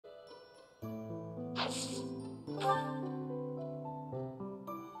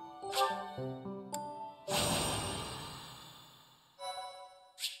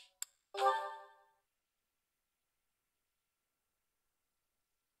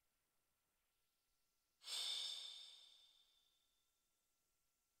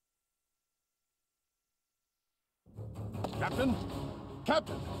Captain?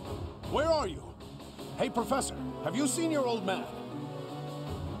 Captain! Where are you? Hey, Professor, have you seen your old man?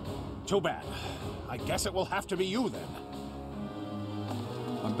 Too bad. I guess it will have to be you, then.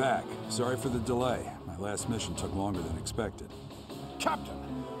 I'm back. Sorry for the delay. My last mission took longer than expected. Captain,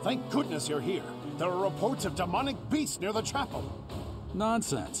 thank goodness you're here. There are reports of demonic beasts near the chapel.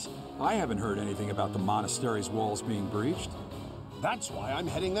 Nonsense. I haven't heard anything about the monastery's walls being breached. That's why I'm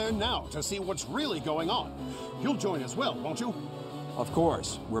heading there now, to see what's really going on. You'll join as well, won't you? Of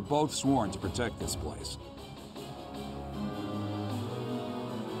course. We're both sworn to protect this place.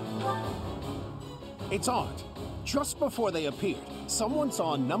 It's odd. Just before they appeared, someone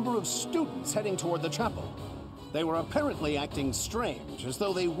saw a number of students heading toward the chapel. They were apparently acting strange, as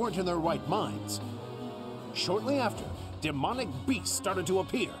though they weren't in their right minds. Shortly after, demonic beasts started to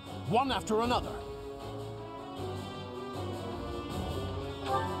appear, one after another.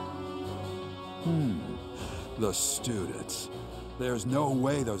 The students. There's no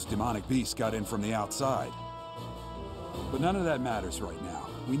way those demonic beasts got in from the outside. But none of that matters right now.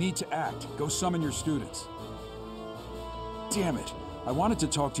 We need to act. Go summon your students. Damn it. I wanted to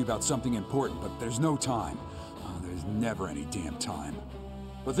talk to you about something important, but there's no time. There's never any damn time.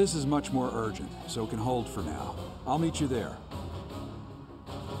 But this is much more urgent, so it can hold for now. I'll meet you there.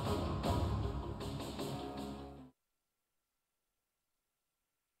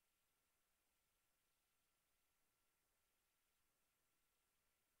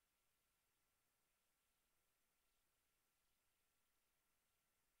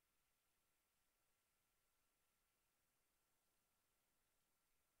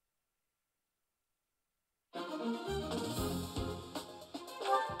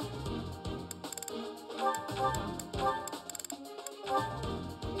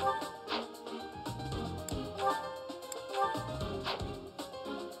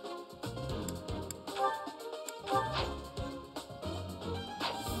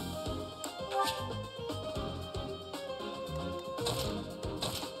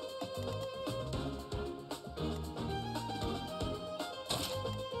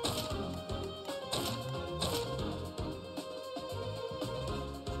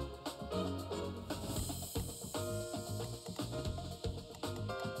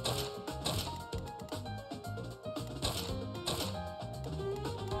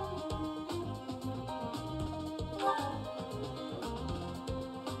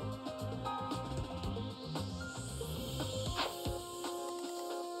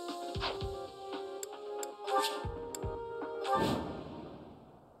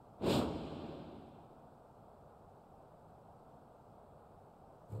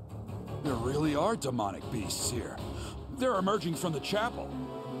 There really are demonic beasts here. They're emerging from the chapel.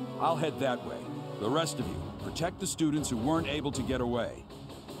 I'll head that way. The rest of you, protect the students who weren't able to get away.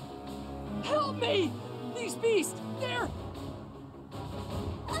 Help me! These beasts, they're...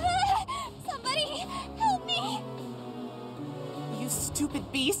 Somebody, help me! You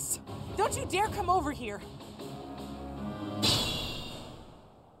stupid beasts! Don't you dare come over here!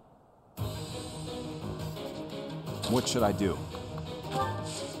 What should I do?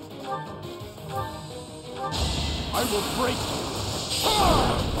 I will break you!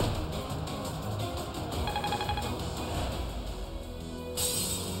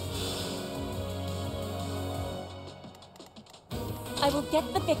 I will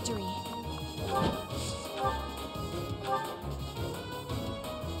get the victory.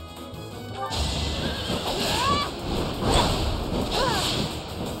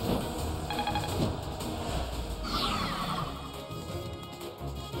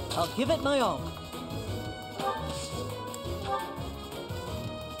 I'll give it my all.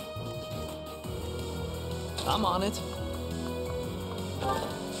 I'm on it.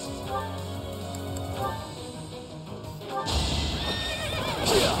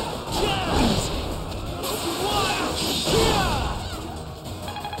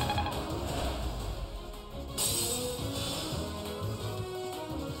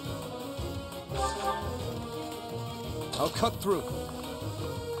 I'll cut through.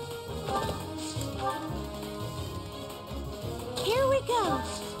 Here we go.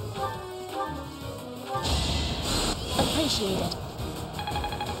 Appreciated.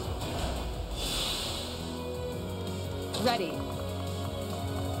 Ready.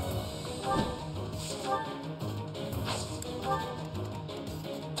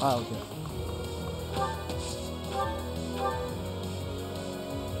 I'll go.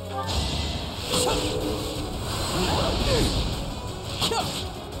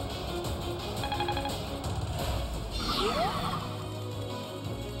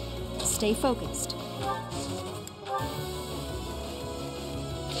 Stay focused.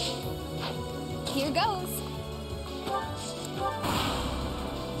 Here goes.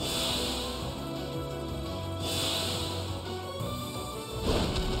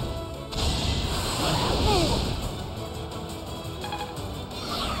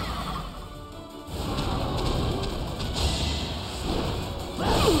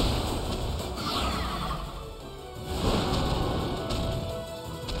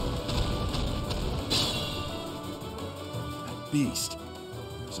 Beast.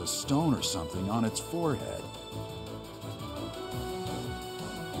 There's a stone or something on its forehead.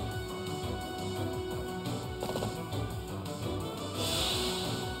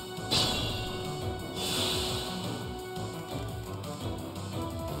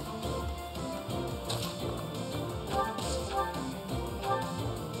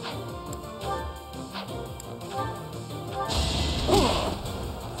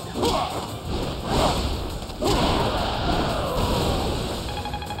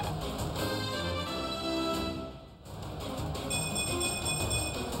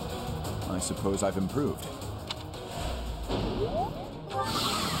 I suppose I've improved. The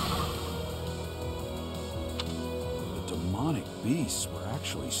demonic beasts were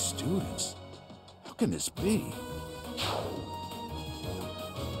actually students. How can this be?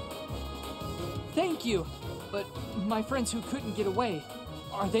 Thank you! But my friends who couldn't get away,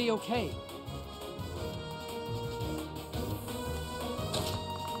 are they okay?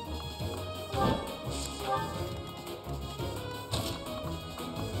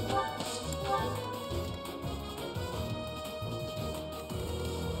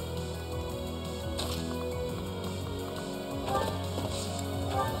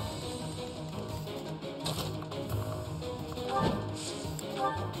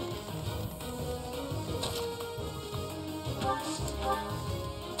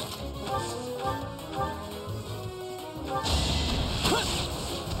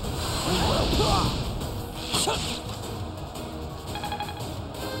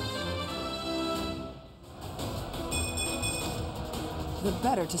 The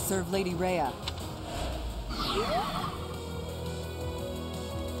better to serve Lady Rhea.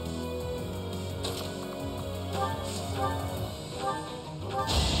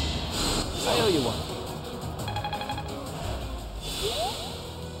 I owe you one.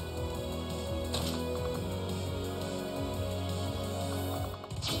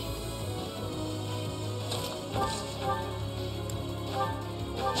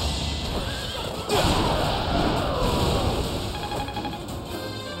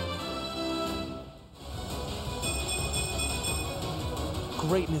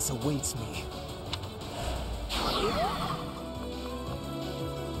 Greatness awaits me.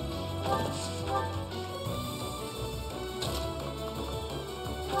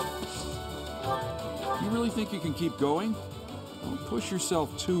 You really think you can keep going? Don't push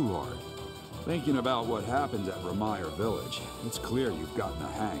yourself too hard. Thinking about what happened at Ramire Village, it's clear you've gotten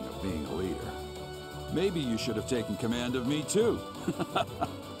a hang of being a leader. Maybe you should have taken command of me too.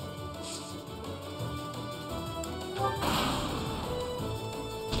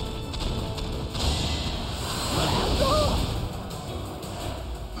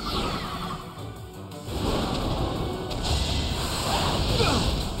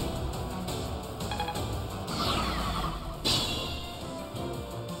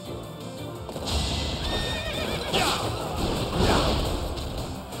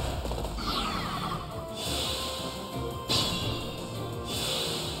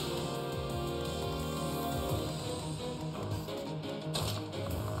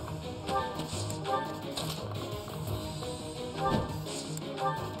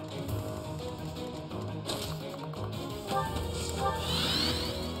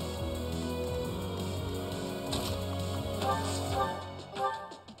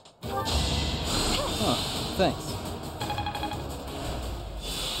 Thanks.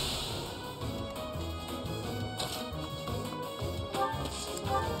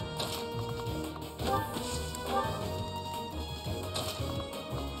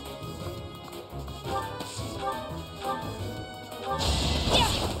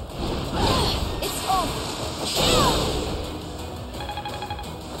 It's over.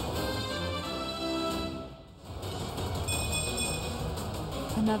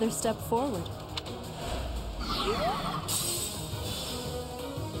 Another step forward.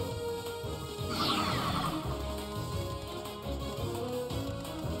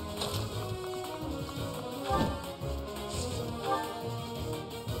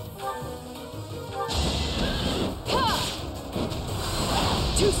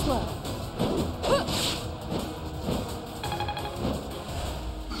 Too slow.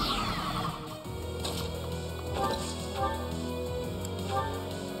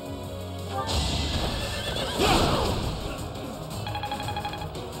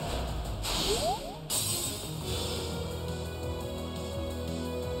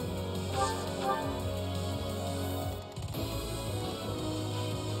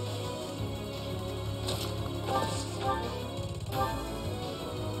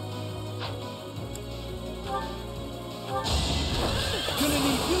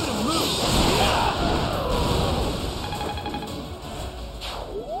 you to move!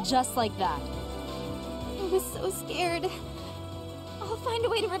 Just like that. I was so scared. I'll find a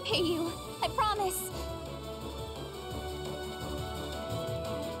way to repay you. I promise.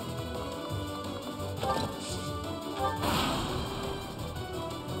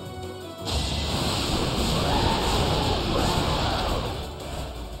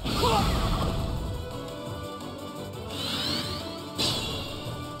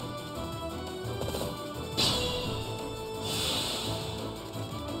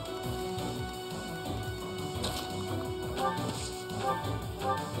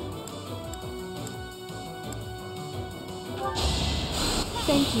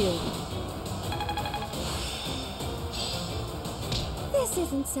 Thank you. This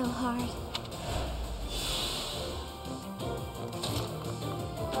isn't so hard.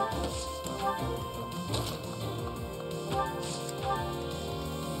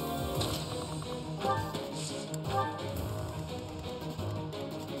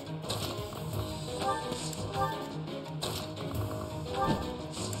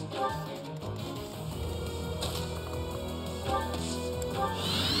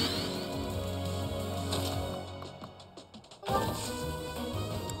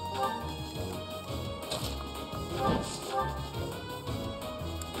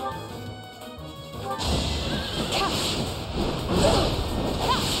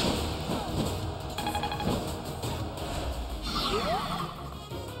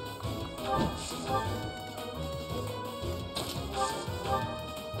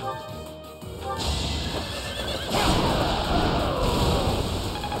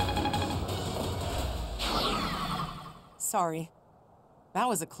 Sorry. That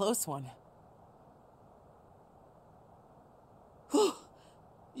was a close one.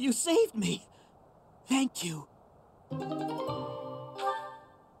 You saved me! Thank you.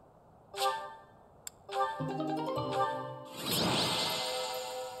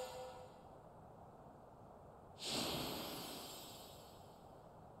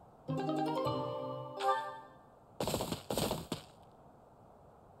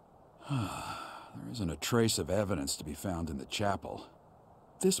 There isn't a trace of evidence to be found in the chapel.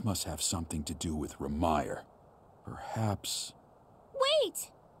 This must have something to do with Ramire. Perhaps... Wait!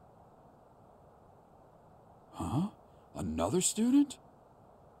 Huh? Another student?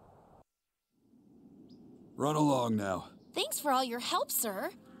 Run along now. Thanks for all your help, sir.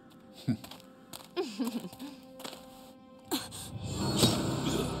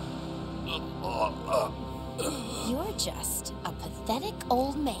 You're just a pathetic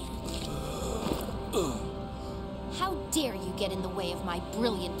old man. How dare you get in the way of my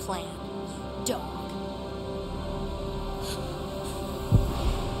brilliant plan, dog?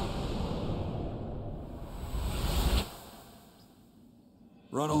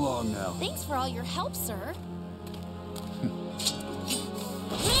 Run along now. Thanks for all your help, sir.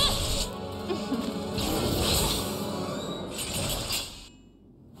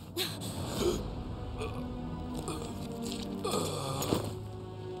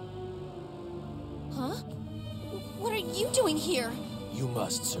 Huh? What are you doing here? You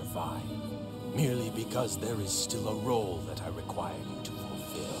must survive, merely because there is still a role that I require you to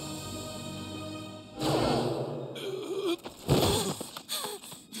fulfill.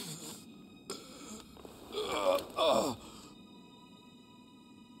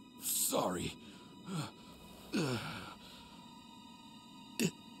 Sorry.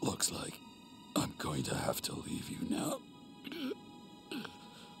 It looks like I'm going to have to leave you now.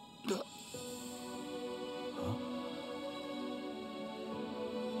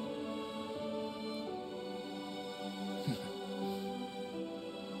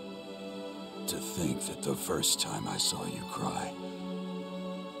 To think that the first time I saw you cry,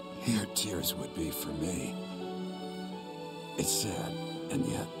 your tears would be for me. It's sad, and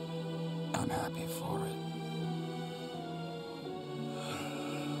yet I'm happy for it.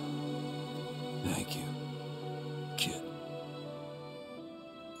 Thank you, kid.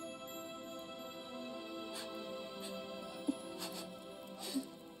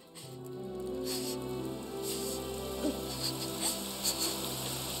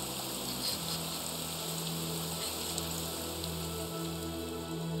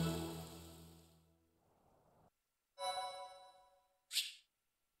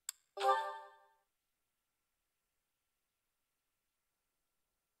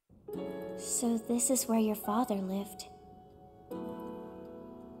 So this is where your father lived.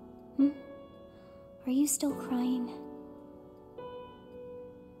 Are you still crying?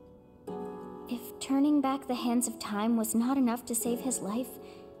 If turning back the hands of time was not enough to save his life,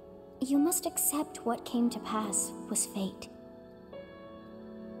 you must accept what came to pass was fate.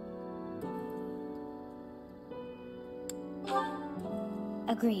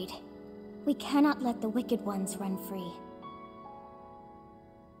 Agreed. We cannot let the wicked ones run free.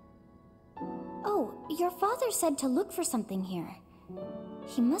 Oh, your father said to look for something here.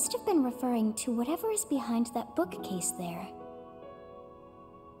 He must have been referring to whatever is behind that bookcase there.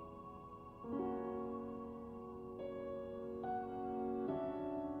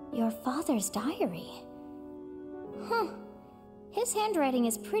 Your father's diary. Huh. His handwriting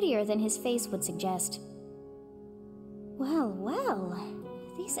is prettier than his face would suggest. Well, well.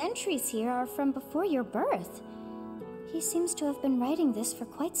 These entries here are from before your birth. He seems to have been writing this for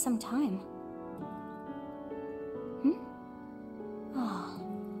quite some time.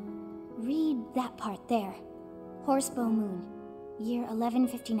 Read that part there. Horsebow Moon, year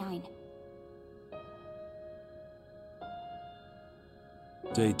 1159.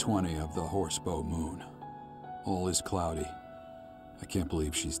 Day 20 of the Horsebow Moon. All is cloudy. I can't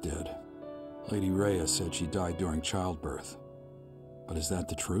believe she's dead. Lady Rhea said she died during childbirth. But is that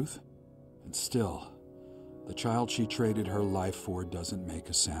the truth? And still, the child she traded her life for doesn't make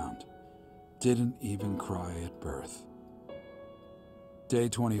a sound. Didn't even cry at birth. Day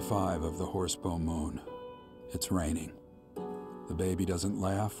 25 of the Horsebow Moon. It's raining. The baby doesn't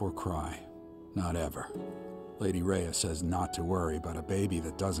laugh or cry. Not ever. Lady Rhea says not to worry about a baby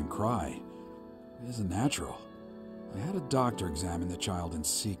that doesn't cry. It isn't natural. I had a doctor examine the child in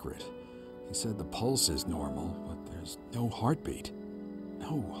secret. He said the pulse is normal, but there's no heartbeat.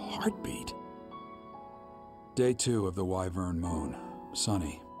 No heartbeat. Day 2 of the Wyvern Moon.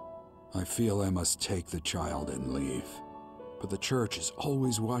 Sunny. I feel I must take the child and leave. But the church is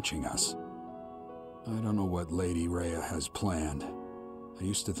always watching us. I don't know what Lady Rhea has planned. I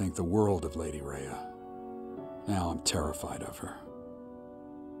used to think the world of Lady Rhea. Now I'm terrified of her.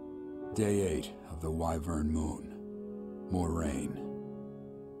 Day 8 of the Wyvern Moon. More rain.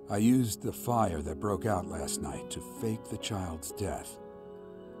 I used the fire that broke out last night to fake the child's death.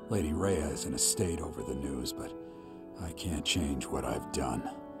 Lady Rhea is in a state over the news, but I can't change what I've done.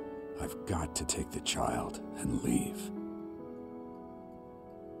 I've got to take the child and leave.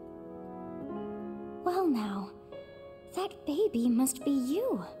 Well now, that baby must be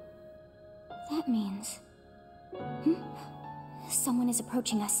you. That means... Someone is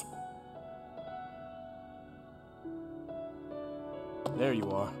approaching us. There you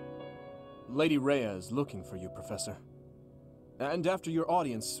are. Lady Rhea is looking for you, Professor. And after your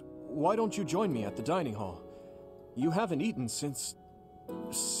audience, why don't you join me at the dining hall? You haven't eaten since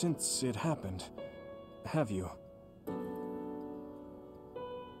it happened, have you?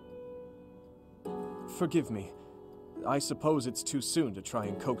 Forgive me. I suppose it's too soon to try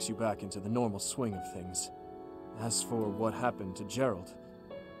and coax you back into the normal swing of things. As for what happened to Gerald,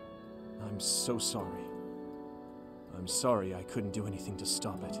 I'm so sorry. I'm sorry I couldn't do anything to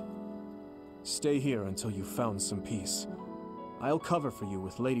stop it. Stay here until you've found some peace. I'll cover for you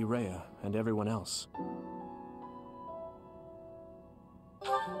with Lady Rhea and everyone else.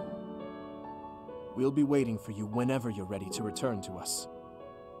 We'll be waiting for you whenever you're ready to return to us.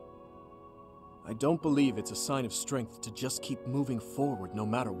 I don't believe it's a sign of strength to just keep moving forward no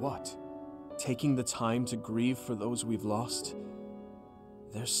matter what. Taking the time to grieve for those we've lost,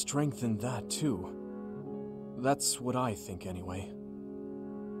 there's strength in that too. That's what I think anyway.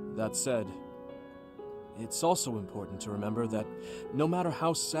 That said, it's also important to remember that no matter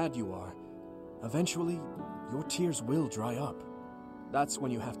how sad you are, eventually your tears will dry up. That's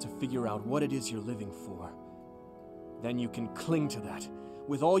when you have to figure out what it is you're living for. Then you can cling to that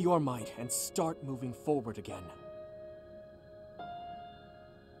with all your might and start moving forward again.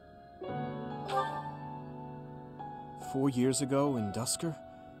 "4 years ago in Dusker,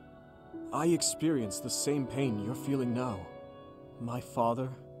 I experienced the same pain you're feeling now. My father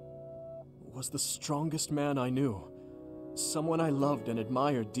was the strongest man I knew, someone I loved and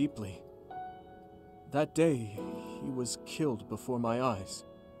admired deeply. That day, he was killed before my eyes,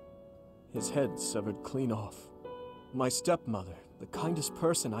 his head severed clean off. My stepmother, the kindest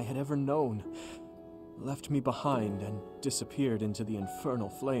person I had ever known, left me behind and disappeared into the infernal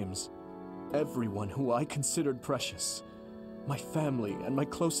flames. Everyone who I considered precious, my family and my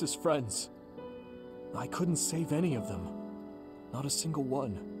closest friends, I couldn't save any of them, not a single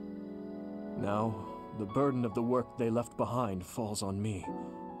one. Now, the burden of the work they left behind falls on me.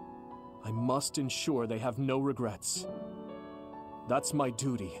 I must ensure they have no regrets. That's my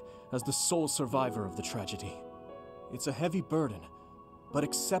duty as the sole survivor of the tragedy. It's a heavy burden, but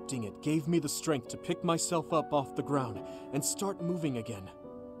accepting it gave me the strength to pick myself up off the ground and start moving again.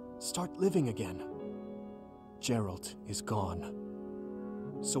 Start living again. Gerald is gone.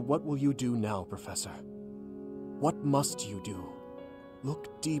 So what will you do now, Professor? What must you do?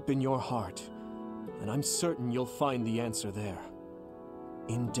 Look deep in your heart, and I'm certain you'll find the answer there.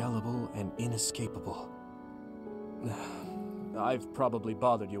 indelible and inescapable. I've probably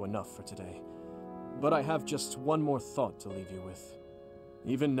bothered you enough for today, but I have just one more thought to leave you with.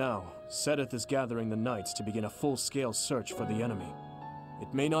 Even now, Seteth is gathering the knights to begin a full-scale search for the enemy.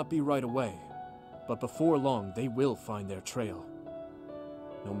 It may not be right away, but before long they will find their trail.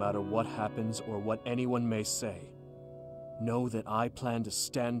 No matter what happens or what anyone may say, know that I plan to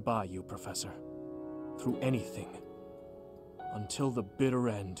stand by you, Professor, through anything, until the bitter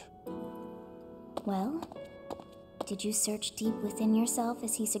end. Well, did you search deep within yourself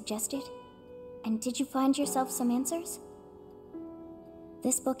as he suggested? And did you find yourself some answers?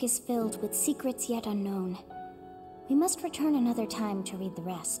 This book is filled with secrets yet unknown. We must return another time to read the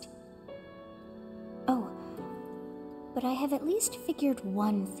rest. Oh, but I have at least figured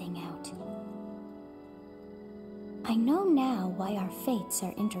one thing out. I know now why our fates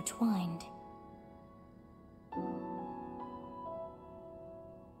are intertwined.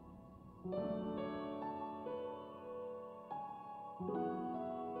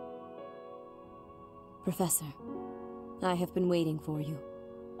 Professor, I have been waiting for you.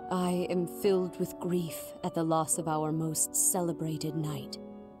 I am filled with grief at the loss of our most celebrated knight.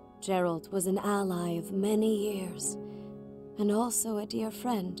 Gerald was an ally of many years, and also a dear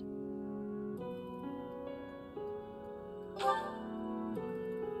friend.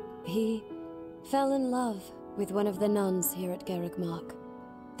 He fell in love with one of the nuns here at Garreg-Mach.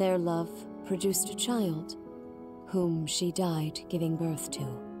 Their love produced a child, whom she died giving birth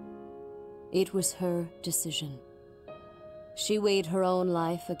to. It was her decision. She weighed her own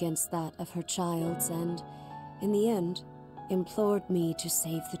life against that of her child's and, in the end, implored me to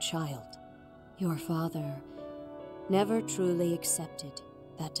save the child. Your father never truly accepted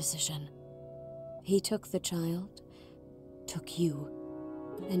that decision. He took the child, took you,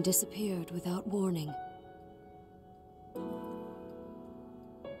 and disappeared without warning.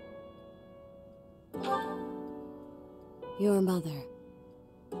 Your mother,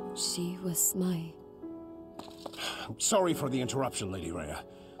 she was my... Sorry for the interruption, Lady Rhea.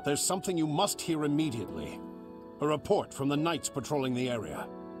 There's something you must hear immediately. A report from the knights patrolling the area.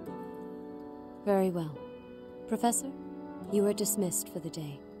 Very well. Professor, you are dismissed for the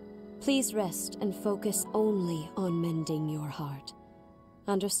day. Please rest and focus only on mending your heart.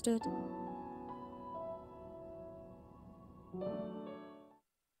 Understood?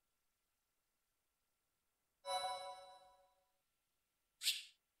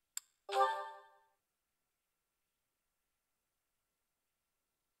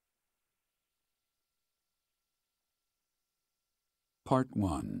 Part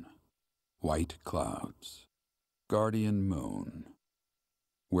 1. White Clouds. Guardian Moon.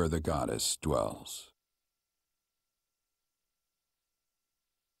 Where the goddess dwells.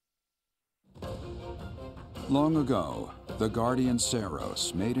 Long ago, the guardian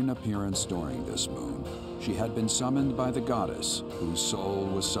Seiros made an appearance during this moon. She had been summoned by the goddess, whose soul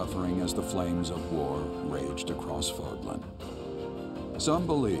was suffering as the flames of war raged across Fodlan. Some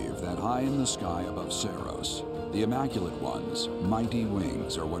believe that high in the sky above Seiros, the Immaculate One's mighty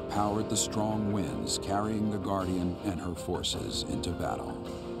wings are what powered the strong winds carrying the Guardian and her forces into battle.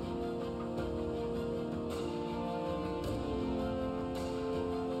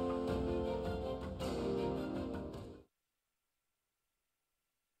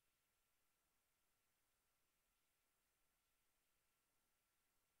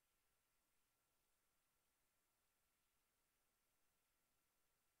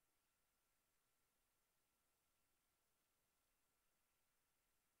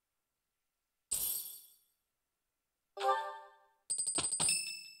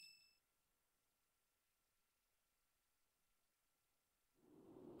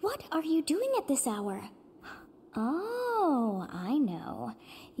 What are you doing at this hour? Oh, I know.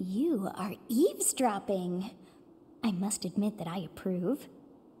 You are eavesdropping. I must admit that I approve.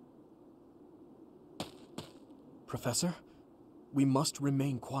 Professor, we must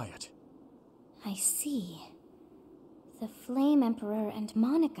remain quiet. I see. The Flame Emperor and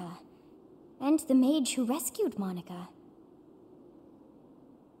Monica. And the mage who rescued Monica.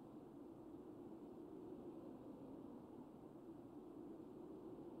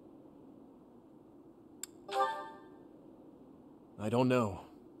 I don't know,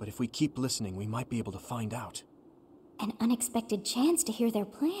 but if we keep listening, we might be able to find out. An unexpected chance to hear their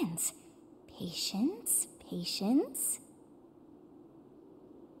plans. Patience, patience.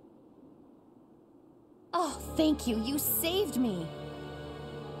 Oh, thank you. You saved me.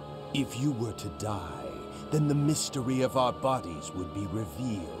 If you were to die, then the mystery of our bodies would be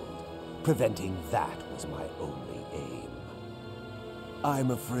revealed. Preventing that was my only aim. I'm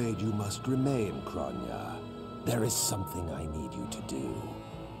afraid you must remain, Kronya. There is something I need you to do.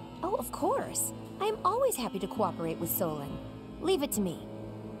 Oh, of course. I am always happy to cooperate with Solon. Leave it to me.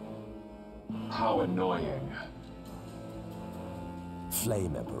 How annoying.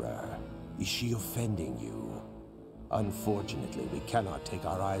 Flame Emperor, is she offending you? Unfortunately, we cannot take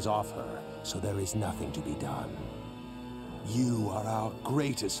our eyes off her, so there is nothing to be done. You are our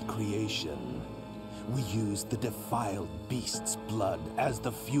greatest creation. We use the defiled beast's blood as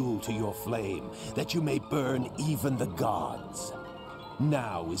the fuel to your flame, that you may burn even the gods.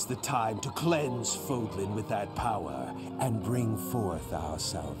 Now is the time to cleanse Fodlan with that power and bring forth our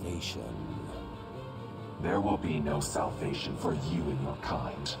salvation. There will be no salvation for you and your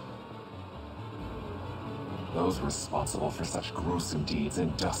kind. Those responsible for such gruesome deeds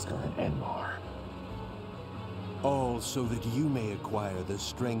in Dusker and Enmar. All so that you may acquire the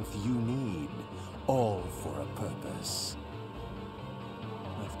strength you need. All for a purpose.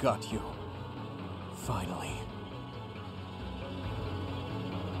 I've got you. Finally.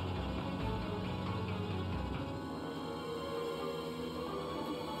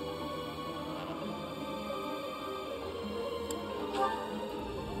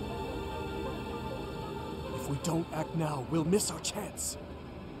 If we don't act now, we'll miss our chance.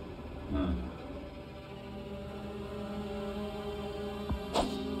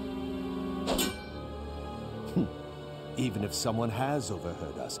 Even if someone has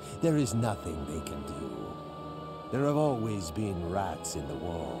overheard us, there is nothing they can do. There have always been rats in the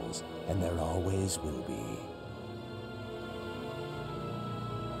walls, and there always will be.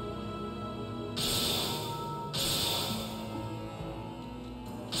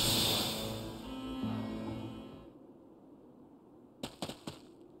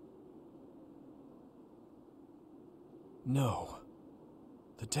 No.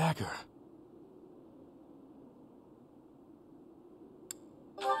 The dagger.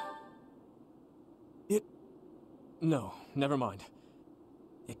 No, never mind.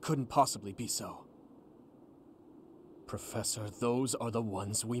 It couldn't possibly be so. Professor, those are the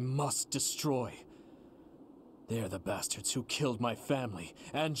ones we must destroy. They're the bastards who killed my family,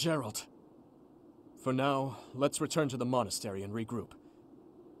 and Geralt. For now, let's return to the monastery and regroup.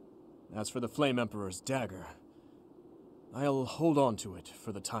 As for the Flame Emperor's dagger, I'll hold on to it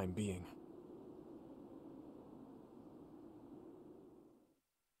for the time being.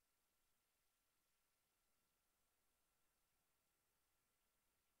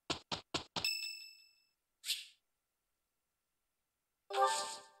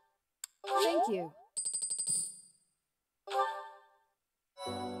 Thank you.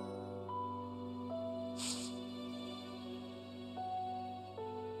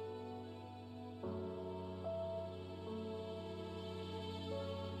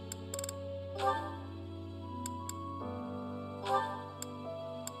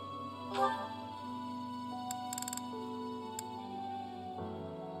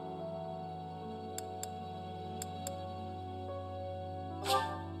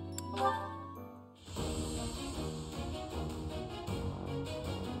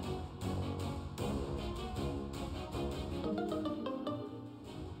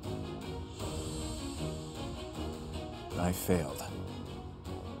 I failed.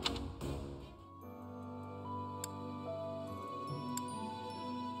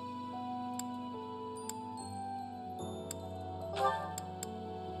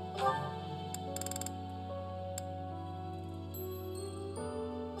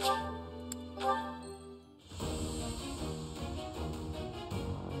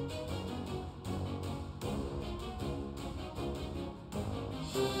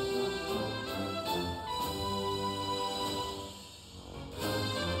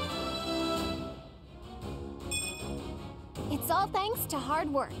 It's all thanks to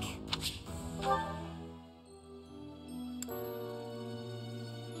hard work.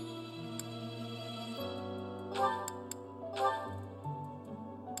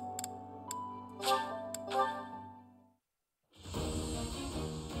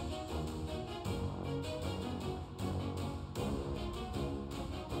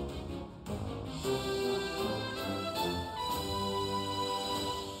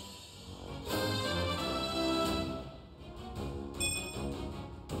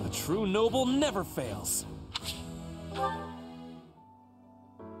 A true noble never fails.